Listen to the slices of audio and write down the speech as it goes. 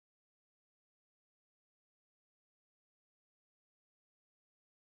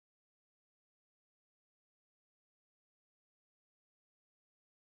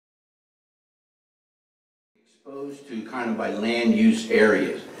exposed to kind of by land use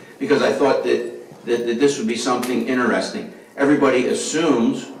areas, because I thought that this would be something interesting. Everybody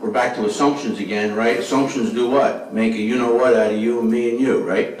assumes, we're back to assumptions again, right? Assumptions do what? Make a you-know-what out of you and me and you,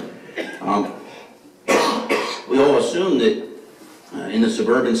 right? We all assume that in the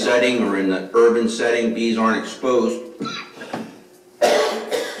suburban setting or in the urban setting, bees aren't exposed to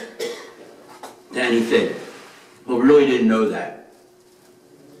anything. But we really didn't know that.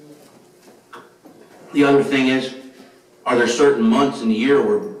 The other thing is, are there certain months in the year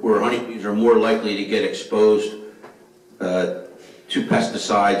where honeybees are more likely to get exposed to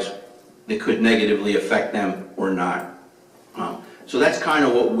pesticides that could negatively affect them or not? So that's kind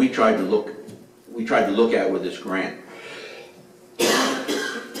of what we tried to look at with this grant.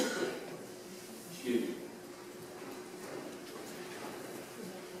 Excuse me.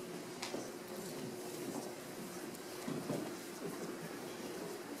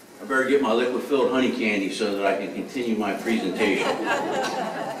 I better get my liquid-filled honey candy so that I can continue my presentation.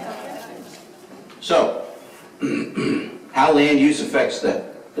 So, how land use affects the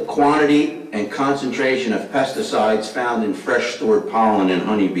quantity and concentration of pesticides found in fresh stored pollen in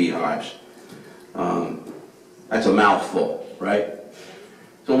honeybee hives. That's a mouthful, right?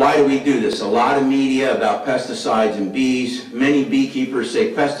 So why do we do this? A lot of media about pesticides and bees. Many beekeepers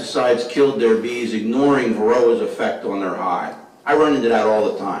say pesticides killed their bees, ignoring varroa's effect on their hive. I run into that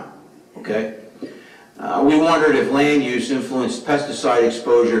all the time, okay? We wondered if land use influenced pesticide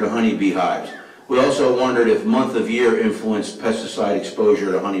exposure to honeybee hives. We also wondered if month of year influenced pesticide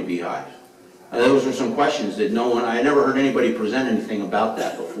exposure to honeybee hives. Those are some questions that I never heard anybody present anything about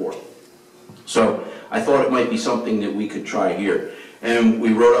that before. So I thought it might be something that we could try here. And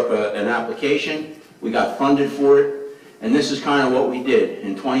we wrote up an application, we got funded for it, and this is kind of what we did.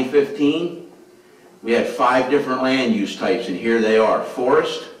 In 2015, we had 5 different land use types, and here they are: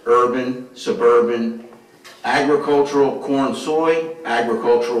 forest, urban, suburban, agricultural corn, soy,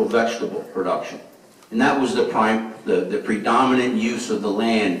 agricultural vegetable production. And that was the predominant use of the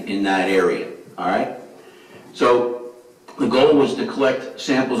land in that area, all right? So the goal was to collect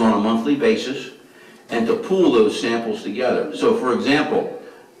samples on a monthly basis and to pool those samples together. So for example,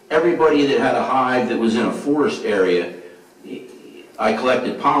 everybody that had a hive that was in a forest area, I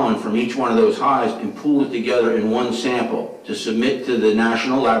collected pollen from each one of those hives and pooled it together in one sample to submit to the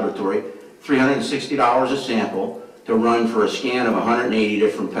national laboratory, $360 a sample to run for a scan of 180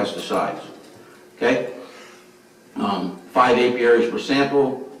 different pesticides. Okay? 5 apiaries per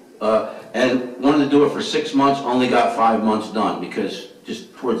sample, and wanted to do it for 6 months, only got 5 months done because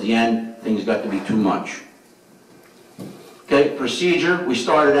just towards the end, things got to be too much. Okay, procedure, we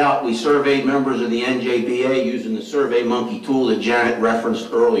started out, we surveyed members of the NJBA using the Survey Monkey tool that Janet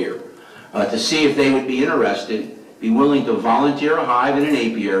referenced earlier to see if they would be interested, be willing to volunteer a hive in an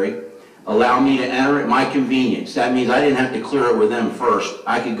apiary, allow me to enter at my convenience. That means I didn't have to clear it with them first.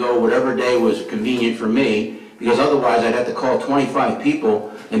 I could go whatever day was convenient for me, because otherwise I'd have to call 25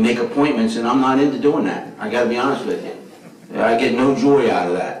 people and make appointments, and I'm not into doing that. I got to be honest with you. I get no joy out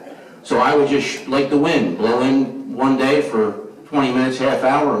of that. So I would just, like the wind, blow in one day for 20 minutes, half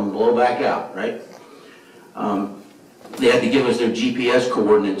hour, and blow back out, right? They had to give us their GPS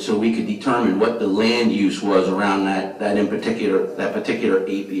coordinates so we could determine what the land use was around that particular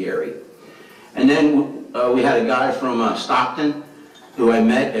apiary. And then we had a guy from Stockton who I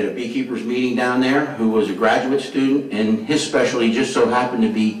met at a beekeepers meeting down there who was a graduate student, and his specialty just so happened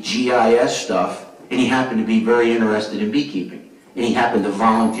to be GIS stuff, and he happened to be very interested in beekeeping. And he happened to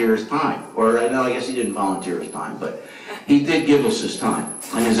volunteer his time. Or, no, I guess he didn't volunteer his time, but he did give us his time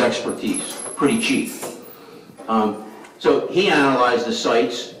and his expertise, pretty cheap. So he analyzed the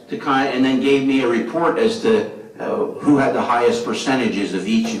sites and then gave me a report as to who had the highest percentages of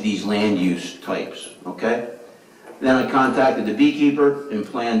each of these land use types, okay? Then I contacted the beekeeper and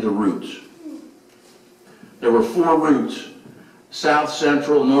planned the routes. There were 4 routes: south,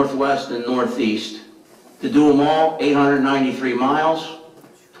 central, northwest, and northeast. To do them all, 893 miles,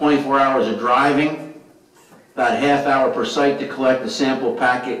 24 hours of driving, about a half hour per site to collect the sample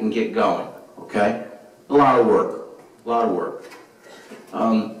packet and get going, okay? A lot of work, a lot of work.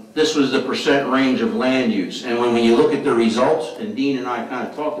 This was the percent range of land use, and when you look at the results, and Dean and I kind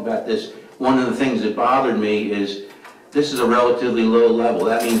of talked about this, one of the things that bothered me is this is a relatively low level.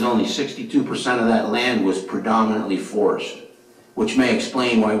 That means only 62% of that land was predominantly forest, which may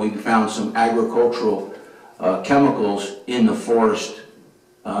explain why we found some agricultural chemicals in the forest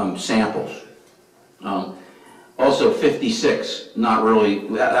samples. Also 56, not really,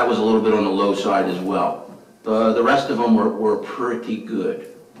 that was a little bit on the low side as well. The rest of them were pretty good,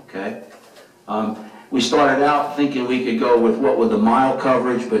 okay? We started out thinking we could go with what with the mile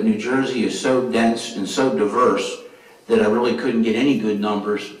coverage, but New Jersey is so dense and so diverse that I really couldn't get any good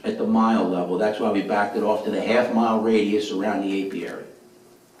numbers at the mile level. That's why we backed it off to the half-mile radius around the apiary.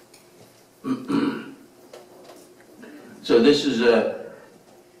 So this is a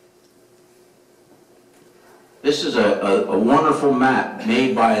wonderful map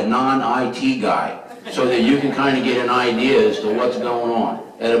made by a non-IT guy, so that you can kind of get an idea as to what's going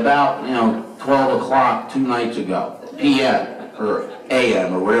on. At about 12 o'clock 2 nights ago, p.m. or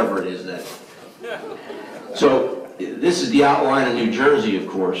a.m. or whatever it is then. So this is the outline of New Jersey, of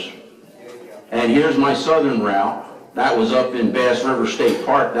course. And here's my southern route. That was up in Bass River State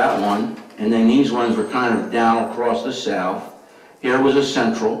Park, that one. And then these ones were kind of down across the south. Here was a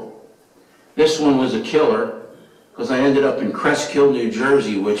central. This one was a killer, because I ended up in Crestkill, New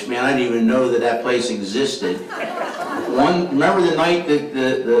Jersey, which, man, I didn't even know that that place existed. Remember the night that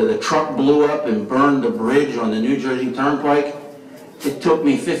the truck blew up and burned the bridge on the New Jersey Turnpike? It took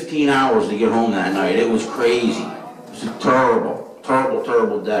me 15 hours to get home that night. It was crazy. It was a terrible, terrible,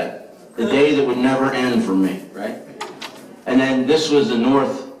 terrible day. The day that would never end for me, right? And then this was the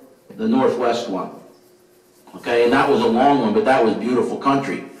northwest one. Okay, and that was a long one, but that was beautiful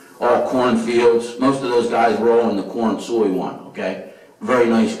country. All cornfields. Most of those guys were all in the corn soy one, okay? Very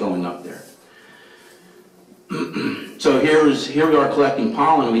nice going up there. So here we are collecting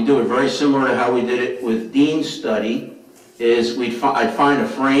pollen. We do it very similar to how we did it with Dean's study. I'd find a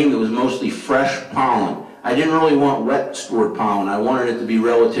frame that was mostly fresh pollen. I didn't really want wet stored pollen. I wanted it to be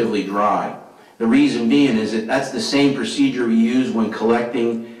relatively dry. The reason being is that that's the same procedure we use when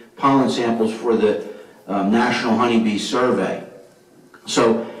collecting pollen samples for the National Honeybee Survey.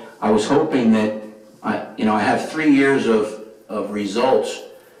 So I was hoping that I have 3 years of results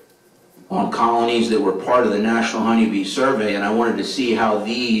on colonies that were part of the National Honeybee Survey, and I wanted to see how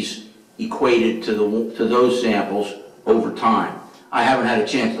these equated to those samples over time. I haven't had a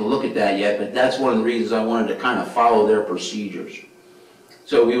chance to look at that yet, but that's one of the reasons I wanted to kind of follow their procedures.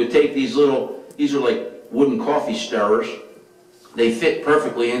 So we would take these are like wooden coffee stirrers. They fit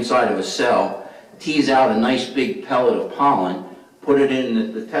perfectly inside of a cell, tease out a nice big pellet of pollen, put it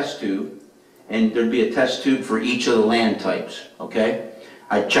in the test tube, and there'd be a test tube for each of the land types, okay?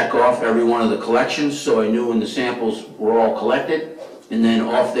 I'd check off every one of the collections so I knew when the samples were all collected, and then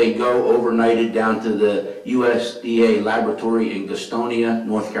off they go, overnighted down to the USDA laboratory in Gastonia,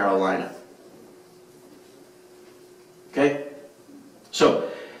 North Carolina. Okay? So,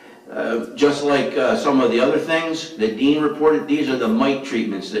 just like some of the other things that Dean reported, these are the mite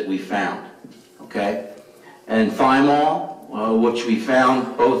treatments that we found, okay? And thymol, which we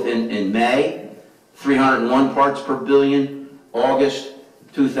found both in May, 301 parts per billion, August,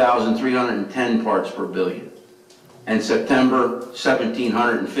 2,310 parts per billion, and September,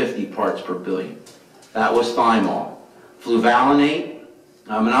 1,750 parts per billion. That was thymol. Fluvalinate,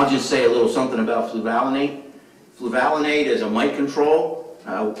 and I'll just say a little something about fluvalinate. Fluvalinate is a mite control.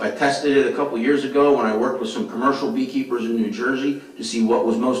 I tested it a couple years ago when I worked with some commercial beekeepers in New Jersey to see what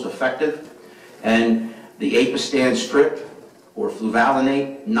was most effective. And the Apistan strip, or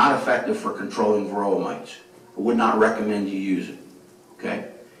fluvalinate, not effective for controlling varroa mites. I would not recommend you use it.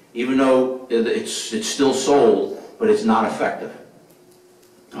 Okay? Even though it's still sold, but it's not effective.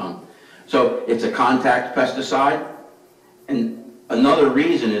 So it's a contact pesticide. And another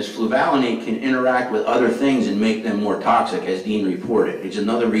reason is fluvalinate can interact with other things and make them more toxic, as Dean reported. It's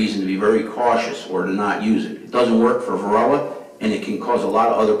another reason to be very cautious or to not use it. It doesn't work for varroa, and it can cause a lot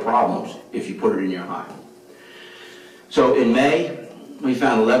of other problems if you put it in your hive. So in May, we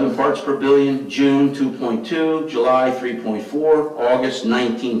found 11 parts per billion, June 2.2, July 3.4, August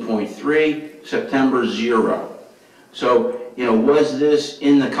 19.3, September 0. So, was this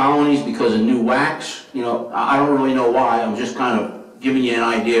in the colonies because of new wax? I don't really know why. I'm just kind of giving you an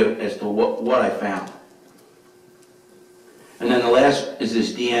idea as to what I found. And then the last is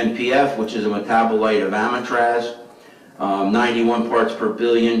this DNPF, which is a metabolite of amitraz, 91 parts per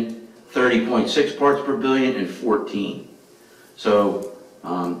billion, 30.6 parts per billion, and 14. So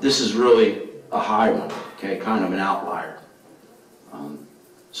this is really a high one, okay, kind of an outlier.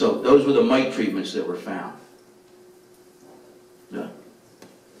 So those were the mite treatments that were found. Yeah.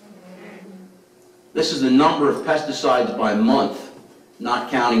 This is the number of pesticides by month, not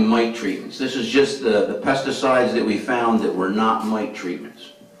counting mite treatments. This is just the pesticides that we found that were not mite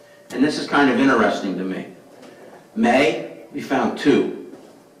treatments. And this is kind of interesting to me. May, we found 2.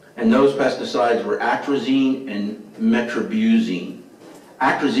 And those pesticides were atrazine and metribuzine.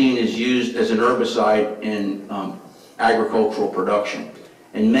 Atrazine is used as an herbicide in agricultural production.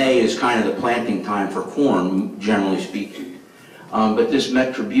 And May is kind of the planting time for corn, generally speaking. But this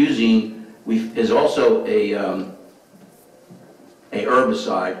metribuzine is also a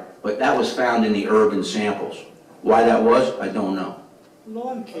herbicide, but that was found in the urban samples. Why that was, I don't know.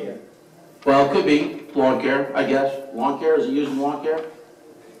 Lawn care. Well, it could be lawn care, I guess. Lawn care, is it used in lawn care?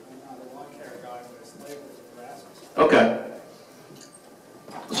 Okay.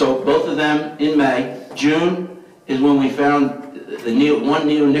 So both of them in May. June is when we found the one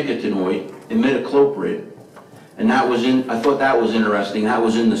neonicotinoid, imidacloprid, and that was in, I thought that was interesting, that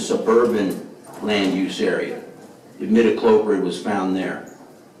was in the suburban land use area. Imidacloprid was found there.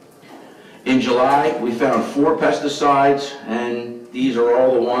 In July, we found 4 pesticides, and these are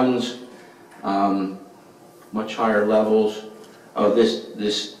all the ones, much higher levels of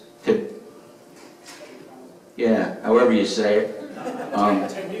this tip. Yeah, however you say it.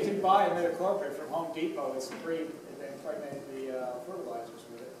 And you can buy imidacloprid from Home Depot. It's free, and they impregnate the fertilizers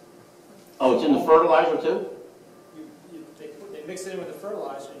with it. Oh, it's in the fertilizer too? They mix it in with the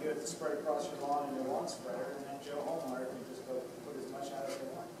fertilizer, and you have to spread across your lawn in your lawn spreader, and then Joe Homeowner can just go put as much out as they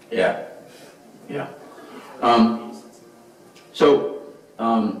want. Yeah. Yeah.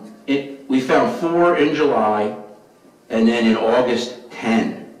 We found 4 in July, and then in August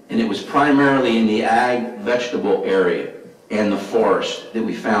 10, and it was primarily in the ag vegetable area and the forest that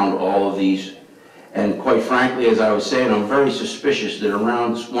we found all of these. And quite frankly, as I was saying, I'm very suspicious that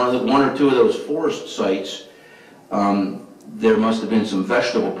around one or two of those forest sites, there must have been some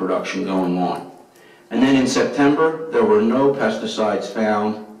vegetable production going on. And then in September, there were no pesticides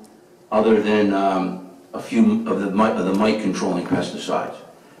found other than a few of the mite controlling pesticides.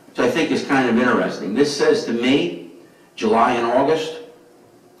 So I think it's kind of interesting. This says to me, July and August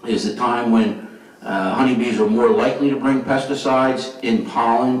is the time when honeybees are more likely to bring pesticides in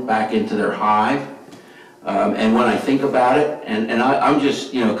pollen back into their hive. And when I think about it, and I'm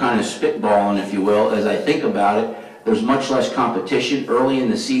just, kind of spitballing, if you will, as I think about it, there's much less competition early in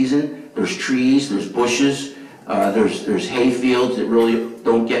the season. There's trees, there's bushes, there's hay fields that really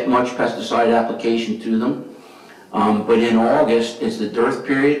don't get much pesticide application to them. But in August, it's the dearth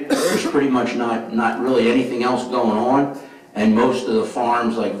period. There's pretty much not really anything else going on. And most of the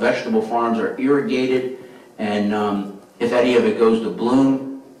farms, like vegetable farms, are irrigated. And if any of it goes to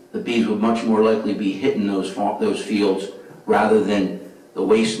bloom, the bees would much more likely be hitting those fields rather than the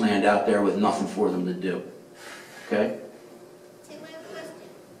wasteland out there with nothing for them to do. Okay? Tim, I have a question.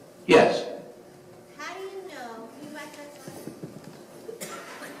 Yes. How do you know, can you back that slide?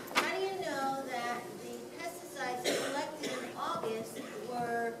 How do you know that the pesticides collected in August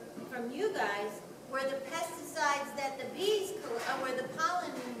were, from you guys, were the pesticides that the bees, were the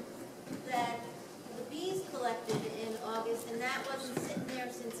pollen that the bees collected in August, and that wasn't sitting there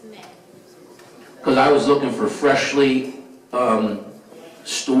since May? Because I was looking for freshly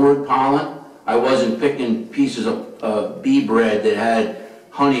stored pollen. I wasn't picking pieces of bee bread that had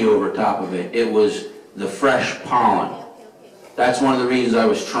honey over top of it. It was the fresh pollen. Okay. That's one of the reasons I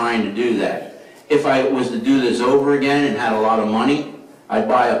was trying to do that. If I was to do this over again and had a lot of money, I'd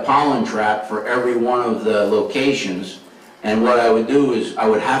buy a pollen trap for every one of the locations, and what I would do is I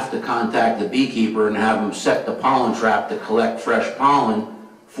would have to contact the beekeeper and have them set the pollen trap to collect fresh pollen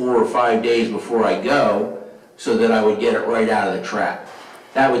 4 or 5 days before I go, so that I would get it right out of the trap.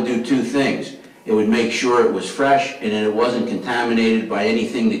 That would do 2 things. It would make sure it was fresh and that it wasn't contaminated by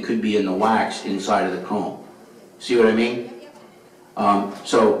anything that could be in the wax inside of the comb. See what I mean?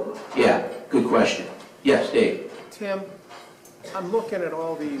 Yeah, good question. Yes, Dave? Tim, I'm looking at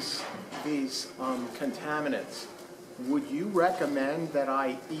all these contaminants. Would you recommend that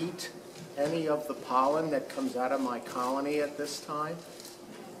I eat any of the pollen that comes out of my colony at this time?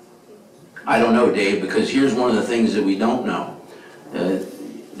 I don't know, Dave, because here's one of the things that we don't know.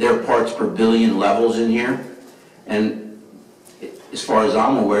 There are parts per billion levels in here, and as far as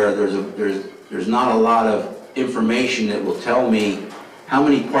I'm aware, there's not a lot of information that will tell me how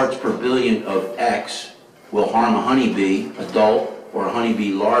many parts per billion of X will harm a honeybee, adult, or a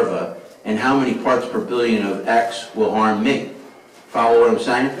honeybee larva, and how many parts per billion of X will harm me. Follow what I'm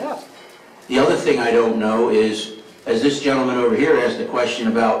saying? Yes. The other thing I don't know is, as this gentleman over here asked a question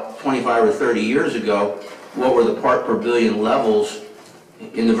about 25 or 30 years ago, what were the part per billion levels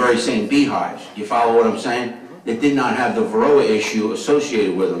in the very same beehives? Do you follow what I'm saying? That did not have the varroa issue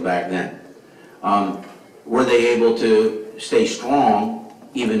associated with them back then. Were they able to stay strong,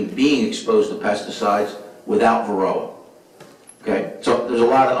 even being exposed to pesticides, without varroa? Okay, so there's a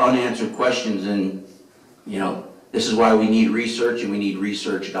lot of unanswered questions, and this is why we need research, and we need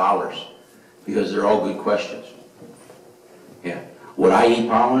research dollars, because they're all good questions. Yeah. Would I eat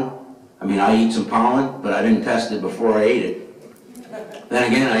pollen? I mean, I eat some pollen, but I didn't test it before I ate it.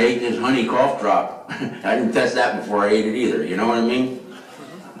 Then again, I ate this honey cough drop. I didn't test that before I ate it either. You know what I mean?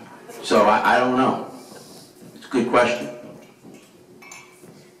 So I don't know. It's a good question.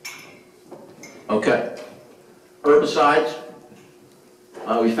 Okay. Herbicides.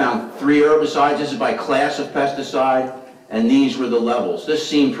 We found 3 herbicides. This is by class of pesticide, and these were the levels. This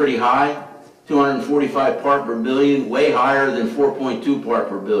seemed pretty high, 245 part per billion, way higher than 4.2 part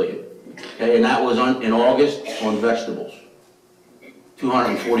per billion. Okay, and that was in August on vegetables.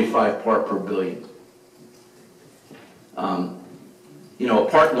 245 part per billion. You know,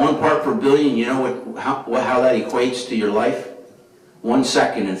 1 part per billion, you know how that equates to your life? 1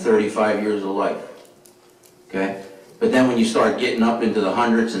 second in 35 years of life. Okay? But then when you start getting up into the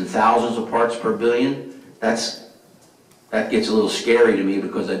hundreds and thousands of parts per billion, that gets a little scary to me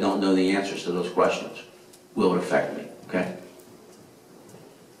because I don't know the answers to those questions. Will it affect me? Okay?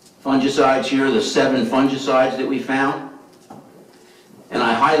 Fungicides here, the 7 fungicides that we found. And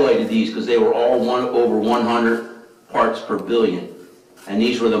I highlighted these because they were all over 100 parts per billion. And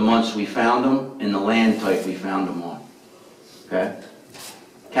these were the months we found them and the land type we found them on. Okay?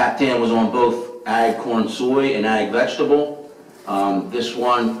 Captan was on both ag corn soy and ag vegetable. This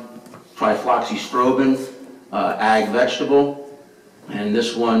one, trifloxystrobin, ag vegetable. And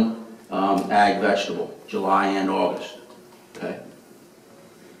this one, ag vegetable, July and August. Okay?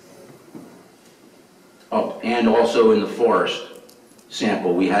 Oh, and also in the forest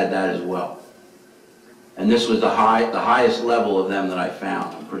sample, we had that as well. And this was the highest level of them that I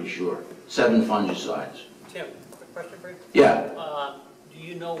found, I'm pretty sure. 7 fungicides. Tim, quick question for you. Yeah. Do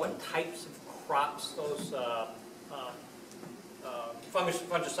you know what types of crops those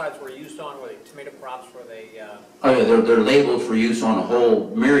fungicides were used on? Were they tomato crops? Were they? Oh yeah, they're labeled for use on a whole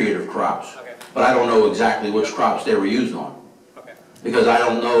myriad of crops. Okay. But I don't know exactly which crops they were used on. Okay. Because I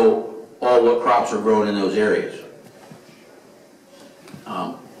don't know all what crops are grown in those areas.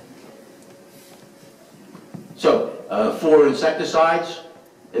 For insecticides,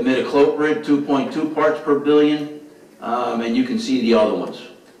 imidacloprid, 2.2 parts per billion, and you can see the other ones,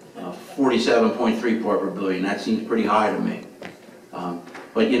 47.3 part per billion. That seems pretty high to me.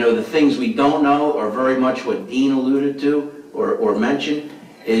 But you know, the things we don't know are very much what Dean alluded to or mentioned,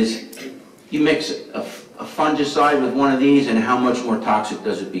 is you mix a fungicide with one of these and how much more toxic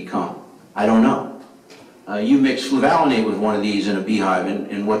does it become? I don't know. You mix fluvalinate with one of these in a beehive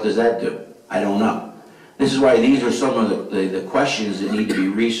and what does that do? I don't know. This is why these are some of the questions that need to be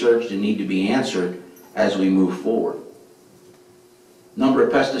researched and need to be answered as we move forward. Number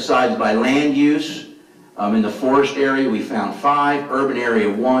of pesticides by land use. In the forest area we found 5, urban area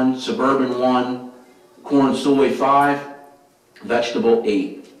 1, suburban 1, corn, soy 5, vegetable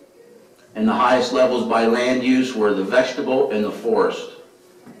 8. And the highest levels by land use were the vegetable and the forest.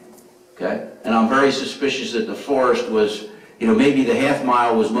 Okay? And I'm very suspicious that the forest was, you know, maybe the half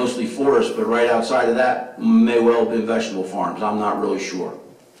mile was mostly forest, but right outside of that may well have been vegetable farms. I'm not really sure.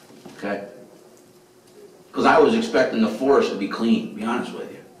 Okay? Because I was expecting the forest to be clean, to be honest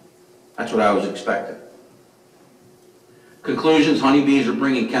with you. That's what I was expecting. Conclusions, honeybees are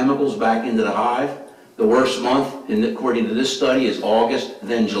bringing chemicals back into the hive. The worst month, according to this study, is August,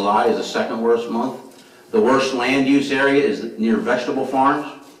 then July is the second worst month. The worst land use area is near vegetable farms,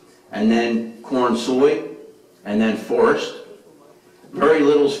 and then corn, soy, and then forest. Very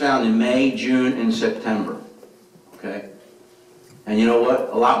little is found in May, June, and September. Okay? And you know what?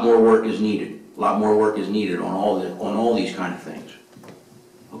 A lot more work is needed. A lot more work is needed on all these kind of things.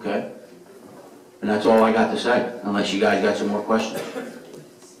 Okay? And that's all I got to say, unless you guys got some more questions.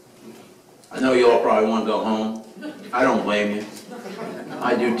 I know you all probably want to go home. I don't blame you.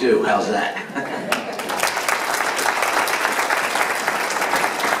 I do too. How's that?